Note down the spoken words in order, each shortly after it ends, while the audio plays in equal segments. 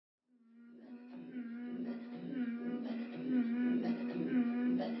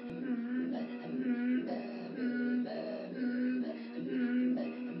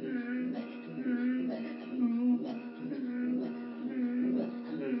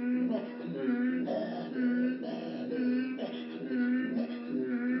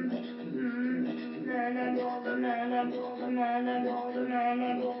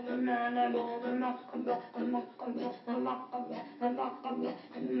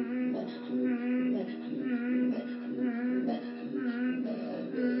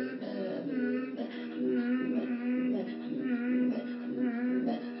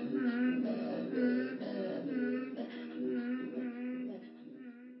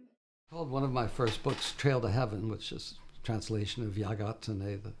Called one of my first books Trail to Heaven, which is a translation of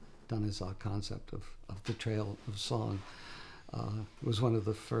Yagatane, the Dane-Zaa concept of the trail of song. It was one of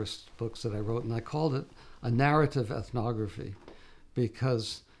the first books that I wrote, and I called it a narrative ethnography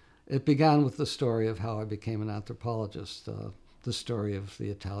because it began with the story of how I became an anthropologist, the story of the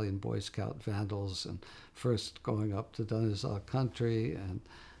Italian Boy Scout vandals and first going up to Dane-Zaa country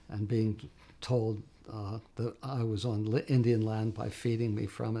and being told that I was on Indian land by feeding me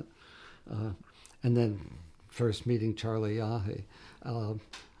from it. And then first meeting Charlie Yahe.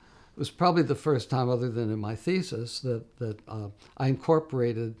 It was probably the first time, other than in my thesis, that I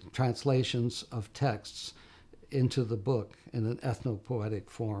incorporated translations of texts into the book in an ethnopoetic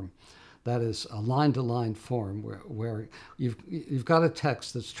form. That is a line-to-line form where you've got a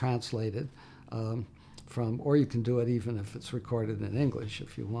text that's translated from, or you can do it even if it's recorded in English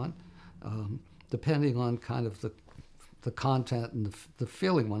if you want, depending on kind of the content and the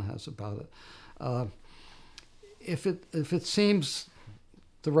feeling one has about it. If it seems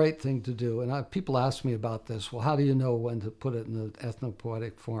the right thing to do, and people ask me about this, well, how do you know when to put it in an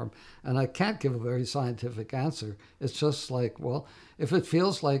ethnopoetic form? And I can't give a very scientific answer. It's just like, well, if it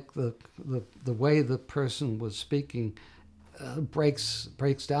feels like the way the person was speaking breaks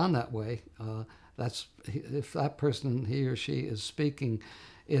down that way, if that person, he or she, is speaking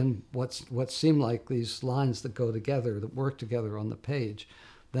in what seem like these lines that go together, that work together on the page,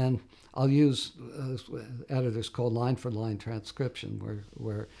 then I'll use editors call line-for-line transcription,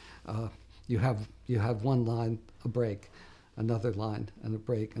 where you have one line, a break, another line, and a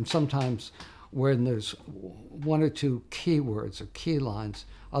break. And sometimes when there's one or two keywords or key lines,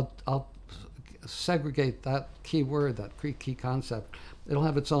 I'll segregate that key word, that key concept. It'll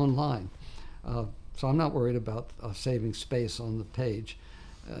have its own line. So I'm not worried about saving space on the page.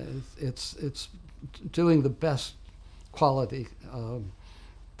 It's doing the best quality,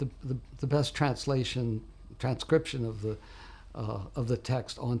 the best transcription of the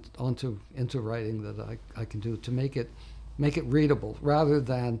text into writing that I can do to make it readable, rather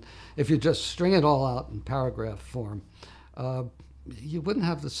than if you just string it all out in paragraph form. You wouldn't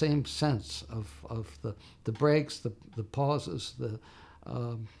have the same sense of the breaks, the pauses, the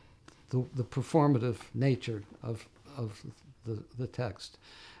performative nature of the text.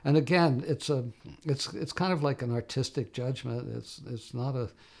 And again, it's kind of like an artistic judgment. It's not a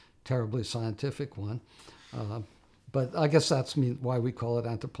terribly scientific one, but I guess that's why we call it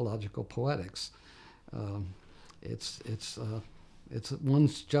anthropological poetics. It's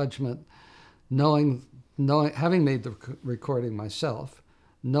one's judgment, knowing, having made the recording myself,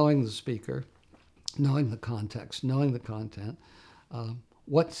 knowing the speaker, knowing the context, knowing the content,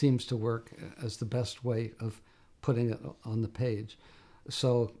 what seems to work as the best way of putting it on the page.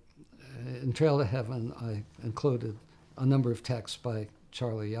 So in Trail to Heaven, I included a number of texts by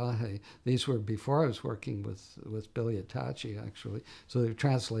Charlie Yahe. These were before I was working with Billy Attachi, actually, so they were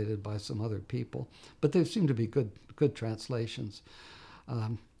translated by some other people, but they seem to be good translations.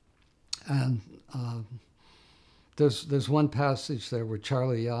 There's one passage there where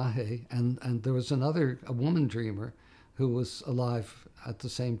Charlie Yahe, and there was a woman dreamer who was alive at the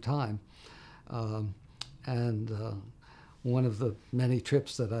same time. One of the many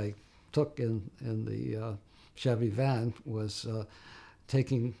trips that I took in the Chevy van was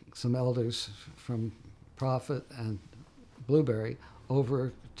taking some elders from Prophet and Blueberry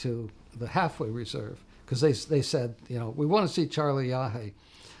over to the halfway reserve, because they said, we want to see Charlie Yahe.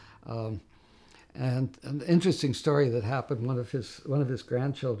 And an interesting story that happened, one of his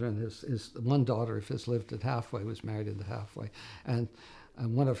grandchildren, his one daughter of his lived at Halfway, was married at the Halfway, and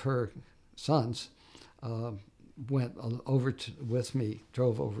one of her sons went over with me,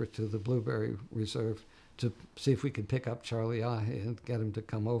 drove over to the Blueberry Reserve to see if we could pick up Charlie Yahe and get him to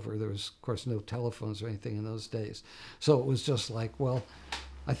come over. There was, of course, no telephones or anything in those days. So it was just like, well,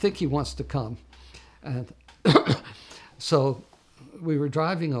 I think he wants to come. And so we were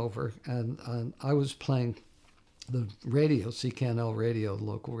driving over, and I was playing the radio, CKNL radio, the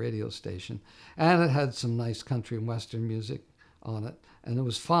local radio station, and it had some nice country and western music on it, and it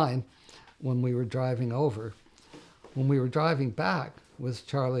was fine when we were driving over. When we were driving back with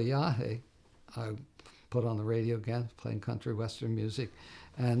Charlie Yahe, I put on the radio again, playing country western music,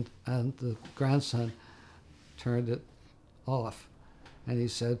 and the grandson turned it off, and he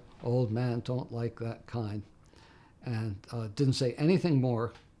said, "Old man, don't like that kind," and didn't say anything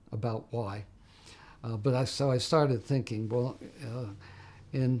more about why. So I started thinking, well,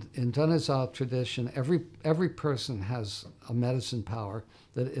 in Dane-Zaa tradition, every person has a medicine power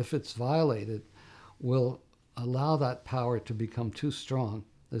that, if it's violated, will allow that power to become too strong.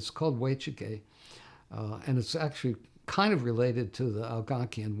 It's called Weichige, and it's actually kind of related to the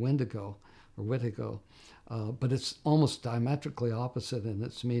Algonquian Wendigo or Witigo, but it's almost diametrically opposite in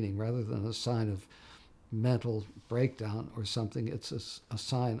its meaning. Rather than a sign of mental breakdown or something, it's a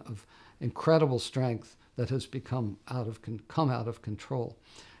sign of incredible strength that has come out of control.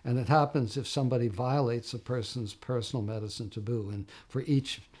 And it happens if somebody violates a person's personal medicine taboo. And for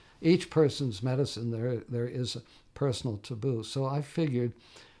each person's medicine, there is a personal taboo. So I figured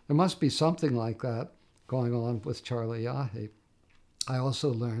there must be something like that going on with Charlie Yahe. I also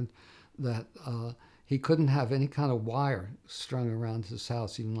learned that he couldn't have any kind of wire strung around his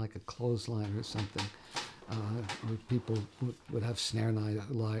house, even like a clothesline or something. Or people would have snare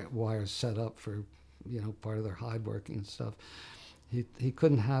wires set up for, part of their hide working and stuff. He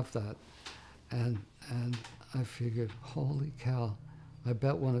couldn't have that, and I figured, holy cow, I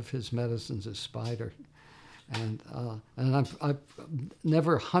bet one of his medicines is spider, and I've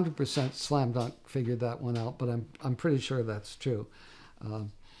never 100% slam dunk figured that one out, but I'm pretty sure that's true.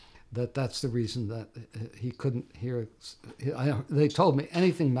 That's the reason that he couldn't hear. They told me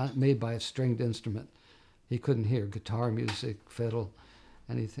anything made by a stringed instrument, he couldn't hear. Guitar music, fiddle,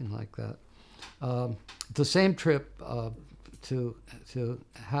 anything like that. The same trip to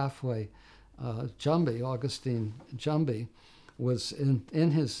halfway, Augustine Jumby, was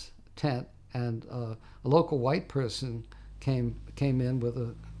in his tent, and a local white person came in with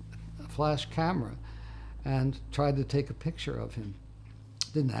a flash camera and tried to take a picture of him.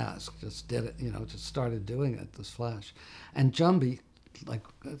 Didn't ask, just did it, just started doing it, this flash. And Jumby, like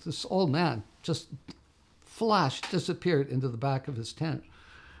this old man, just disappeared into the back of his tent.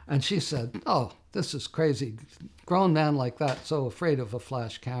 And she said, oh, this is crazy. Grown man like that, so afraid of a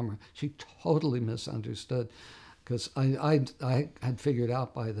flash camera. She totally misunderstood, because I had figured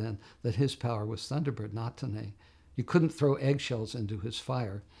out by then that his power was Thunderbird, not Tane. You couldn't throw eggshells into his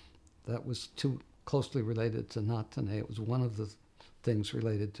fire. That was too closely related to not Tane. It was one of the things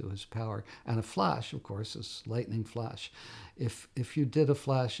related to his power. And a flash, of course, is lightning flash. If you did a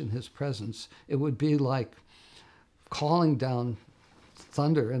flash in his presence, it would be like calling down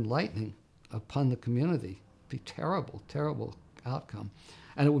thunder and lightning upon the community. It'd be terrible, terrible outcome.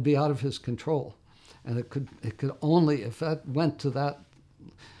 And it would be out of his control. And it could only, if it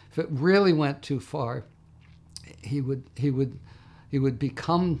really went too far, he would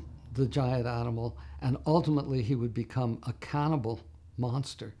become the giant animal, and ultimately he would become a cannibal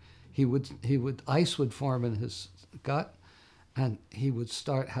monster. Ice would form in his gut, and he would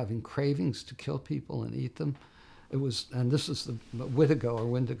start having cravings to kill people and eat them. And this is the Witigo or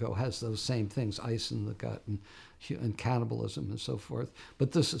Wendigo has those same things, ice in the gut and cannibalism and so forth.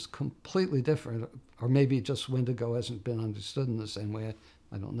 But this is completely different, or maybe just Wendigo hasn't been understood in the same way.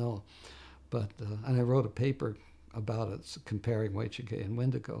 I don't know. But and I wrote a paper about it, comparing Weichige and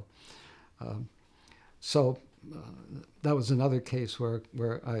Wendigo. So that was another case where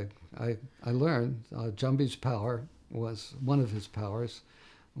I learned Jumby's power was, one of his powers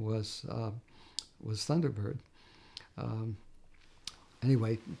was Thunderbird.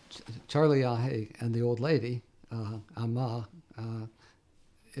 Anyway, Charlie Yahe and the old lady, Amma,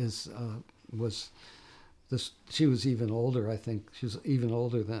 she was even older, I think. She was even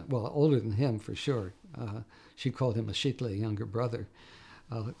older than him for sure. She called him a Shitle, younger brother.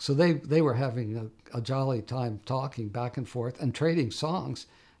 So they were having a jolly time talking back and forth and trading songs.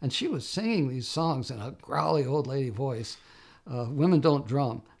 And she was singing these songs in a growly old lady voice. Women don't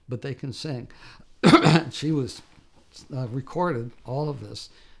drum, but they can sing. She was recorded all of this,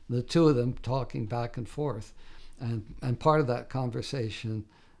 the two of them talking back and forth. And part of that conversation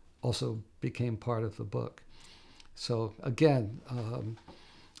also became part of the book. So again,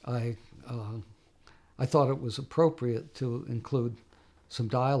 I thought it was appropriate to include some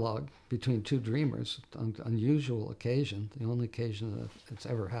dialogue between two dreamers on unusual occasion, the only occasion that it's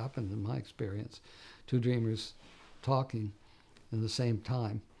ever happened in my experience, two dreamers talking in the same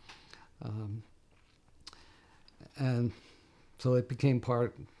time. And so it became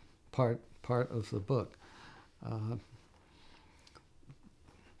part of the book.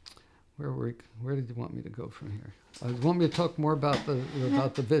 Where did you want me to go from here? You want me to talk more about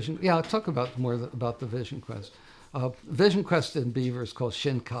the vision? Yeah, I'll talk more about the vision quest. Vision quest in Beaver is called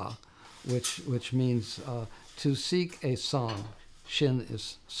Shinka, which means to seek a song. Shin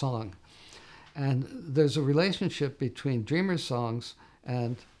is song. And there's a relationship between dreamer songs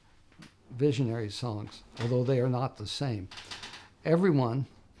and visionary songs, although they are not the same. Everyone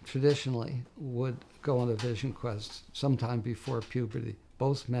traditionally would go on a vision quest sometime before puberty.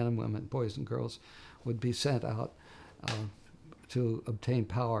 Both men and women, boys and girls, would be sent out to obtain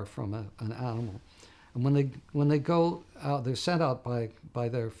power from an animal. And when they go out, they're sent out by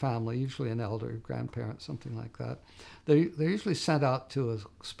their family, usually an elder, grandparent, something like that. They're usually sent out to a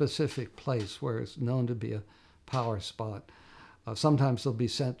specific place where it's known to be a power spot. Sometimes they'll be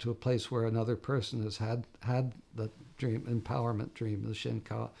sent to a place where another person has had the dream, empowerment dream. The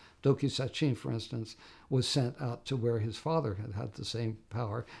Shinka, Doki Sachin, for instance, was sent out to where his father had the same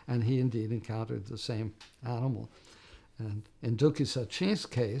power, and he indeed encountered the same animal. And in Doki Sachin's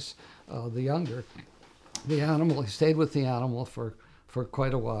case, the younger, the animal, he stayed with the animal for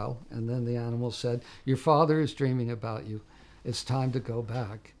quite a while, and then the animal said, "Your father is dreaming about you. It's time to go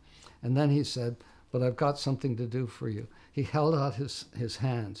back." And then he said, "But I've got something to do for you." He held out his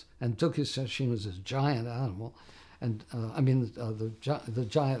hands, and Doki Sachin was this giant animal, and the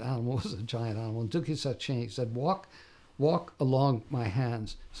giant animal was a giant animal. And Doki Sachin, he said, walk along my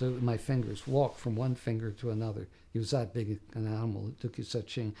hands, so my fingers, walk from one finger to another. He was that big an animal. Doki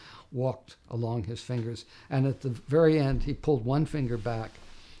Sachin walked along his fingers, and at the very end, he pulled one finger back,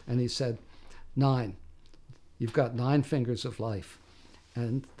 and he said, 9. You've got 9 fingers of life,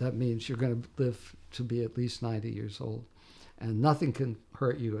 and that means you're going to live to be at least 90 years old, and nothing can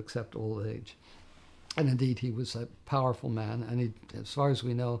hurt you except old age. And indeed, he was a powerful man, and he, as far as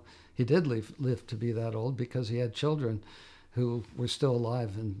we know, he did live to be that old because he had children who were still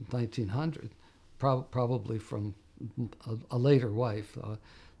alive in 1900, probably from a later wife.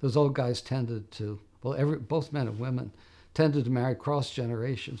 Those old guys tended to, both men and women tended to marry cross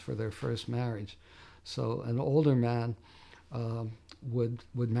generations for their first marriage. So an older man would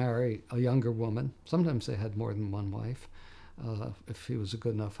marry a younger woman. Sometimes they had more than one wife, if he was a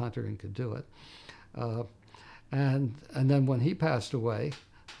good enough hunter and could do it. And then when he passed away,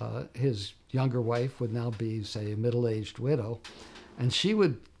 his younger wife would now be, say, a middle-aged widow, and she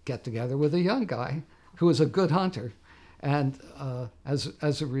would get together with a young guy who was a good hunter. And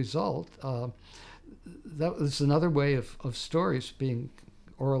as a result, that was another way of stories being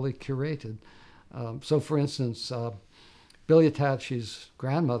orally curated. So, for instance, Billy Attache's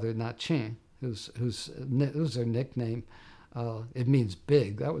grandmother, Nachin, who's her nickname, it means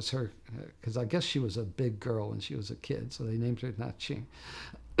big. That was her, because I guess she was a big girl when she was a kid, so they named her Nachin.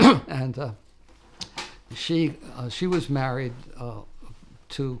 And she was married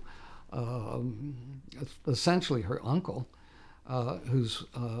to essentially her uncle, whose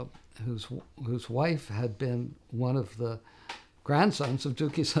wife had been one of the grandsons of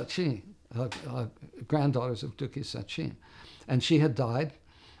Doki Sachin, granddaughters of Doki Sachin, and she had died.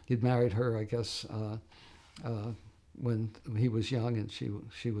 He'd married her, I guess, when he was young and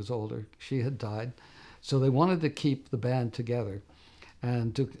she was older. She had died, so they wanted to keep the band together,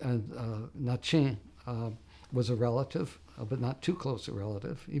 and Nachin was a relative, but not too close a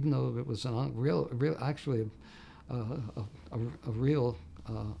relative, even though it was actually a real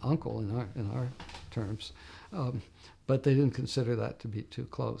uncle in our terms, but they didn't consider that to be too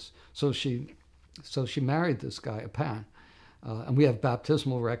close. So she married this guy, Pan, and we have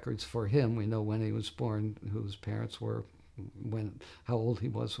baptismal records for him. We know when he was born, who his parents were, how old he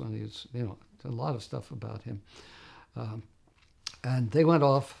was when he was, a lot of stuff about him. And they went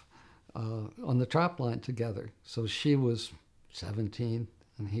off on the trap line together. So she was 17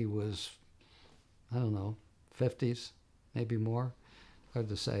 and he was, I don't know, 50s, maybe more. Hard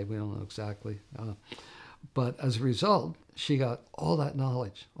to say, we don't know exactly. But as a result, she got all that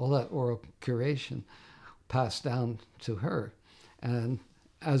knowledge, all that oral curation passed down to her. And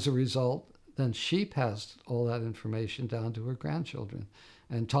as a result, then she passed all that information down to her grandchildren.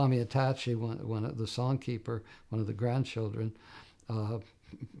 And Tommy Attache, one of the songkeeper, one of the grandchildren,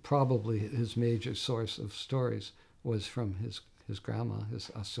 probably his major source of stories was from his grandma,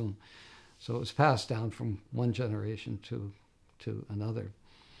 his Asun. So it was passed down from one generation to another.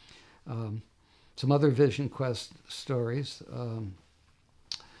 Some other Vision Quest stories.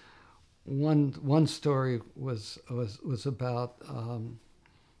 One story was about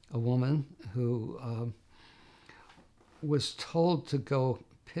a woman who was told to go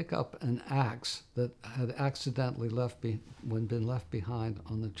pick up an axe that had accidentally been left behind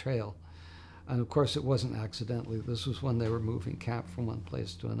on the trail. And of course it wasn't accidentally. This was when they were moving camp from one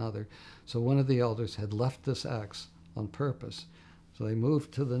place to another. So one of the elders had left this axe on purpose. So they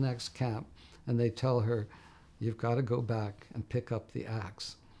moved to the next camp and they tell her, "You've got to go back and pick up the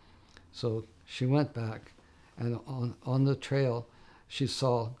axe." So she went back, and on the trail she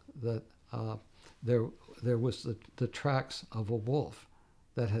saw that there was the tracks of a wolf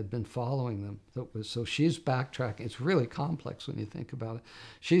that had been following them. So she's backtracking. It's really complex when you think about it.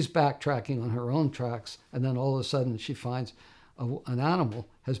 She's backtracking on her own tracks, and then all of a sudden she finds an animal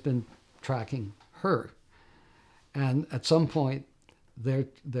has been tracking her. And at some point,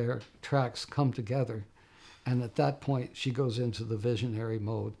 their tracks come together. And at that point, she goes into the visionary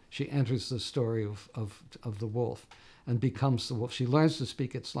mode. She enters the story of the wolf and becomes the wolf. She learns to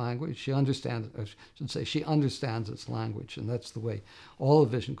speak its language. She understands, or I should say, she understands its language. And that's the way all of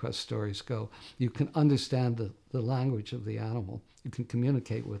Vision Quest stories go. You can understand the language of the animal. You can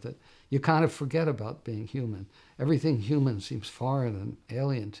communicate with it. You kind of forget about being human. Everything human seems foreign and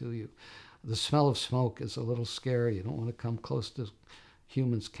alien to you. The smell of smoke is a little scary. You don't want to come close to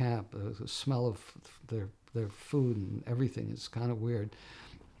humans' camp. The smell of their food and everything is kind of weird.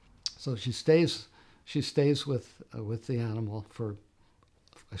 So she stays with the animal for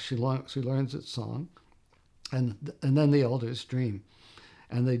she learns its song, and then the elders dream,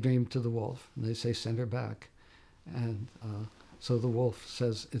 and they dream to the wolf, and they say, send her back, and so the wolf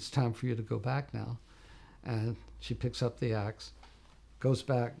says, it's time for you to go back now, and she picks up the axe, goes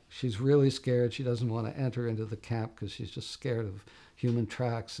back. She's really scared. She doesn't want to enter into the camp because she's just scared of human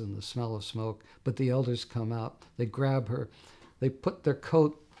tracks and the smell of smoke. But the elders come out. They grab her. They put their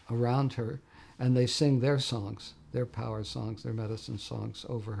coat around her, and they sing their songs, their power songs, their medicine songs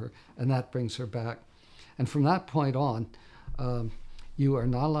over her, and that brings her back. And from that point on, you are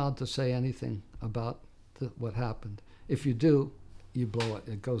not allowed to say anything about what happened. If you do, you blow it.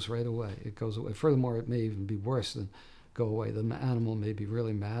 It goes right away. It goes away. Furthermore, it may even be worse than go away. The animal may be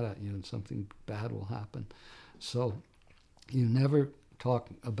really mad at you, and something bad will happen. So you never talk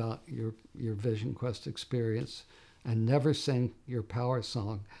about your Vision Quest experience, and never sing your power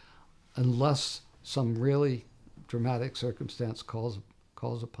song unless some really dramatic circumstance calls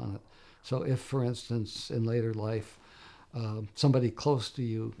upon it. So if, for instance, in later life, somebody close to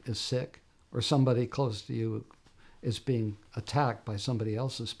you is sick, or somebody close to you is being attacked by somebody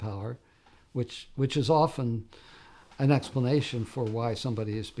else's power, which is often an explanation for why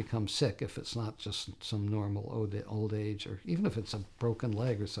somebody has become sick. If it's not just some normal old age, or even if it's a broken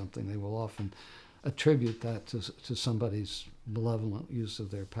leg or something, they will often attribute that to somebody's malevolent use of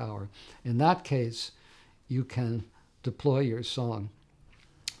their power. In that case, you can deploy your song,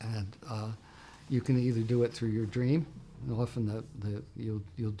 and you can either do it through your dream, and often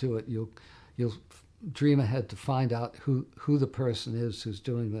you'll do it. You'll dream ahead to find out who the person is who's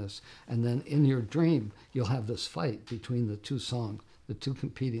doing this, and then in your dream you'll have this fight between the two songs, the two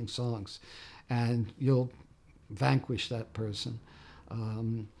competing songs, and you'll vanquish that person.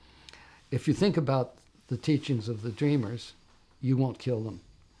 If you think about the teachings of the dreamers, you won't kill them.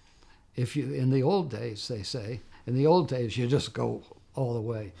 In the old days, they say, in the old days you just go all the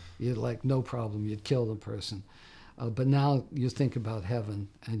way. You'd like, no problem, you'd kill the person. But now you think about heaven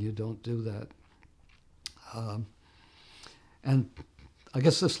and you don't do that. And I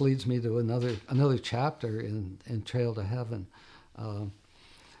guess this leads me to another chapter in Trail to Heaven.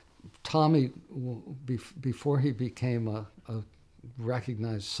 Tommy, before he became a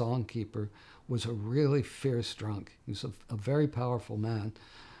recognized songkeeper, was a really fierce drunk. He was a very powerful man,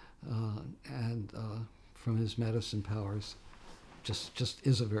 and from his medicine powers, just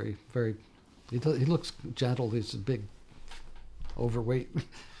is a very, very. He looks gentle. He's a big, overweight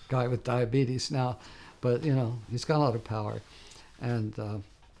guy with diabetes now. But, he's got a lot of power. And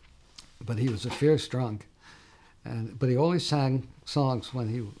but he was a fierce drunk. But he always sang songs when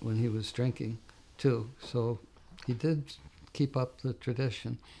he was drinking, too. So he did keep up the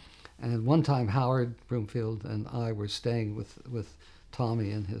tradition. And one time, Howard Broomfield and I were staying with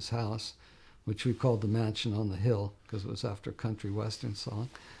Tommy in his house, which we called the Mansion on the Hill, because it was after a country western song.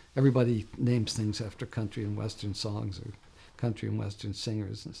 Everybody names things after country and western songs, or country and western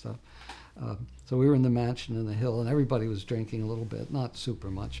singers and stuff. So we were in the mansion in the hill, and everybody was drinking a little bit, not super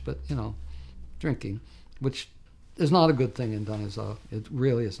much, but drinking, which is not a good thing in Dane-Zaa. It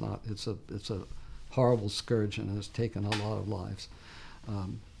really is not. It's a horrible scourge, and has taken a lot of lives.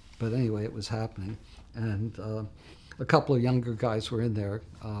 But anyway, it was happening, and a couple of younger guys were in there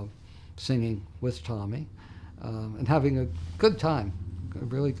singing with Tommy and having a good time, a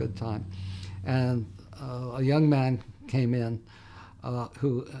really good time, and a young man came in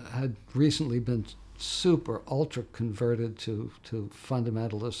who had recently been super ultra converted to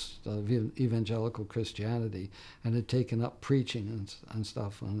fundamentalist evangelical Christianity, and had taken up preaching and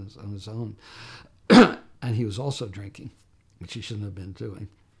stuff on his own. And he was also drinking, which he shouldn't have been doing.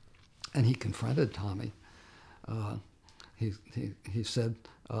 And he confronted Tommy. He said,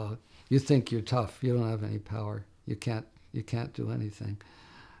 "You think you're tough? You don't have any power. You can't do anything."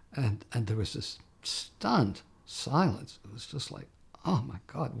 And there was this stunned silence. It was just like, oh my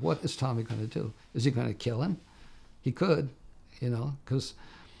God, what is Tommy going to do? Is he going to kill him? He could, because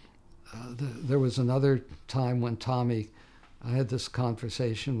there was another time when Tommy, I had this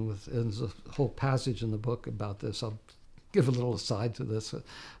conversation with, and there's a whole passage in the book about this. I'll give a little aside to this,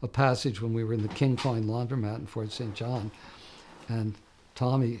 a passage when we were in the King Coin Laundromat in Fort St. John, and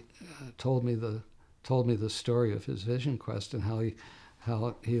Tommy told me the story of his vision quest and how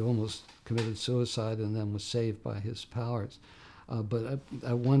he almost committed suicide and then was saved by his powers. But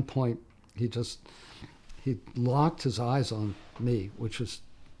at one point, he locked his eyes on me,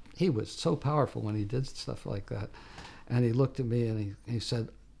 he was so powerful when he did stuff like that. And he looked at me and he said,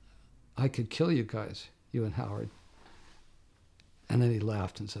 I could kill you guys, you and Howard. And then he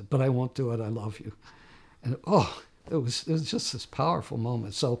laughed and said, but I won't do it, I love you. And it was just this powerful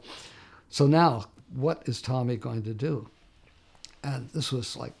moment. So now, what is Tommy going to do? And this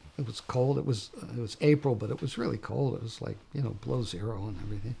was like, it was cold. It was April, but it was really cold. It was like, below zero and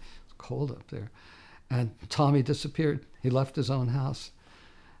everything. It was cold up there. And Tommy disappeared. He left his own house.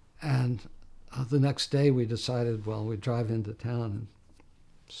 And the next day we decided, well, we'd drive into town and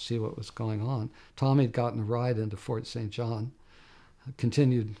see what was going on. Tommy had gotten a ride into Fort St. John,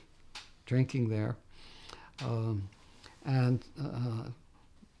 continued drinking there. So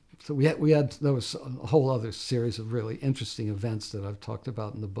there was a whole other series of really interesting events that I've talked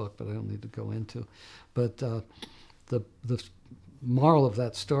about in the book, but I don't need to go into. But the moral of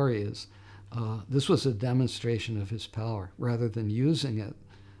that story is this was a demonstration of his power rather than using it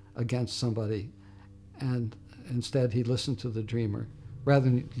against somebody, and instead he listened to the dreamer rather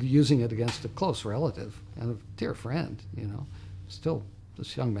than using it against a close relative and a dear friend. Still,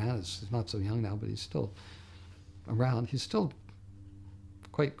 this young man is not so young now, but he's still around. He's still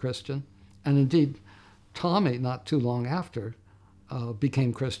quite Christian. And indeed, Tommy, not too long after,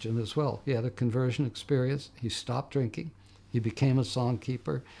 became Christian as well. He had a conversion experience. He stopped drinking. He became a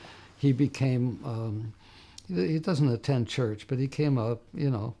songkeeper. He became, he doesn't attend church, but he came up,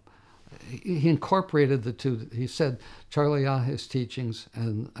 he incorporated the two. He said Charlie Yahe's teachings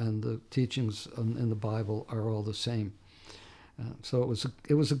and the teachings in the Bible are all the same. So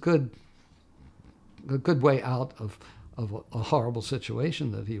it was a good way out of a horrible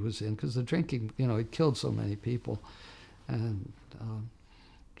situation that he was in, because the drinking, he killed so many people, and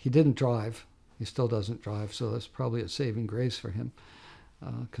he didn't drive. He still doesn't drive, so that's probably a saving grace for him,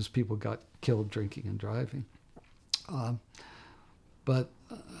 because people got killed drinking and driving. But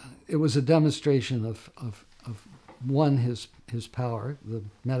it was a demonstration of one, his power, the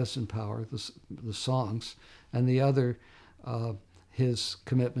medicine power, the songs, and the other, his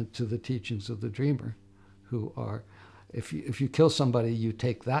commitment to the teachings of the dreamer, who are, if you kill somebody, you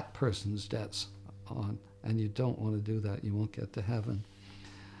take that person's debts on, and you don't want to do that. You won't get to heaven.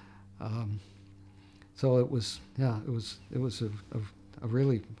 So it was a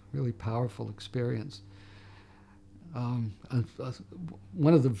really, really powerful experience.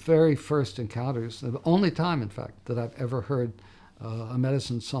 One of the very first encounters, the only time, in fact, that I've ever heard a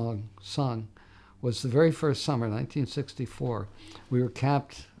medicine song sung, was the very first summer, 1964. We were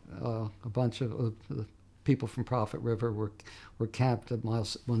camped, a bunch of the people from Prophet River were camped at mile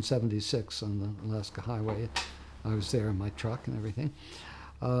 176 on the Alaska Highway. I was there in my truck and everything.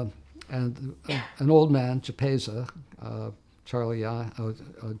 And an old man, Chapeza,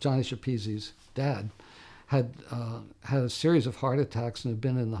 Johnny Chapezi's dad, had a series of heart attacks and had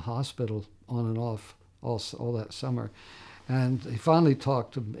been in the hospital on and off all that summer. And he finally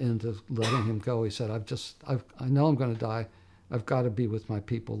talked him into letting him go. He said, I know I'm going to die. I've got to be with my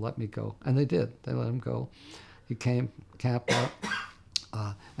people. Let me go. And they did. They let him go. He came, camped out,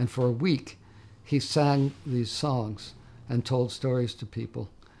 and for a week he sang these songs and told stories to people.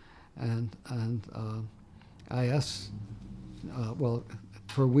 And I asked, well,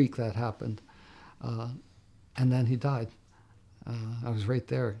 for a week that happened. And then he died. I was right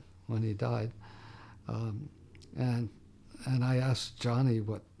there when he died. And I asked Johnny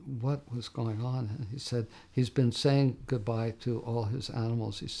what was going on, and he said he's been saying goodbye to all his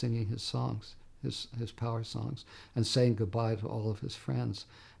animals. He's singing his songs, his power songs, and saying goodbye to all of his friends.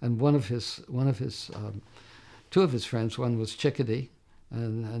 And two of his friends, one was Chickadee,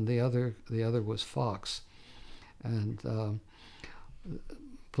 and the other was Fox. And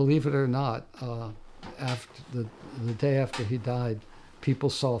believe it or not, after the day after he died,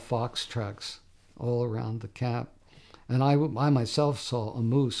 people saw fox tracks all around the camp. And I myself saw a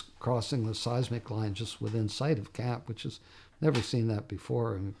moose crossing the seismic line just within sight of camp, which is never seen that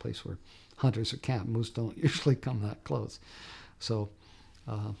before in a place where hunters are camped. Moose don't usually come that close. So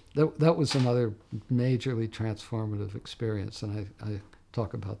that was another majorly transformative experience, and I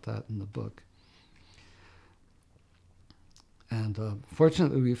talk about that in the book. And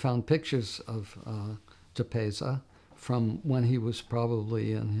fortunately, we found pictures of Jilian from when he was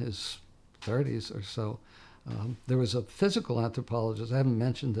probably in his 30s or so. There was a physical anthropologist, I haven't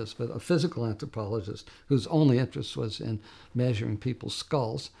mentioned this, but a physical anthropologist whose only interest was in measuring people's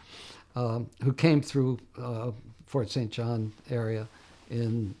skulls, who came through Fort St. John area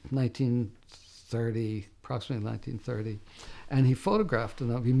in 1930, approximately 1930, and he photographed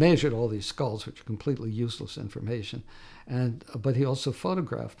them. He measured all these skulls, which are completely useless information, but he also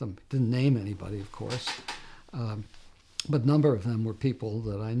photographed them. Didn't name anybody, of course, but a number of them were people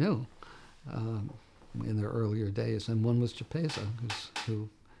that I knew in their earlier days, and one was Jilian,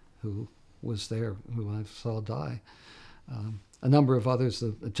 who was there, who I saw die. A number of others,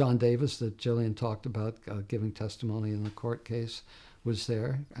 John Davis that Jilian talked about giving testimony in the court case, was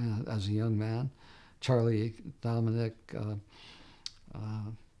there as a young man. Charlie Dominic,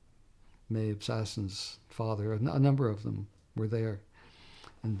 Mae Absassin's father, a number of them were there.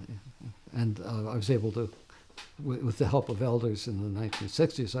 And I was able to, with the help of elders in the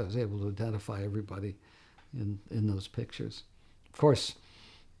 1960s, I was able to identify everybody in those pictures. Of course,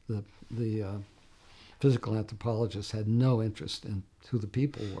 the physical anthropologist had no interest in who the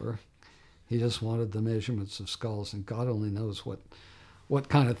people were. He just wanted the measurements of skulls, and God only knows what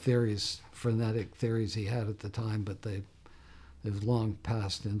kind of theories, phonetic theories he had at the time, but they've long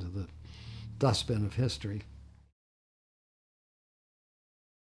passed into the dustbin of history.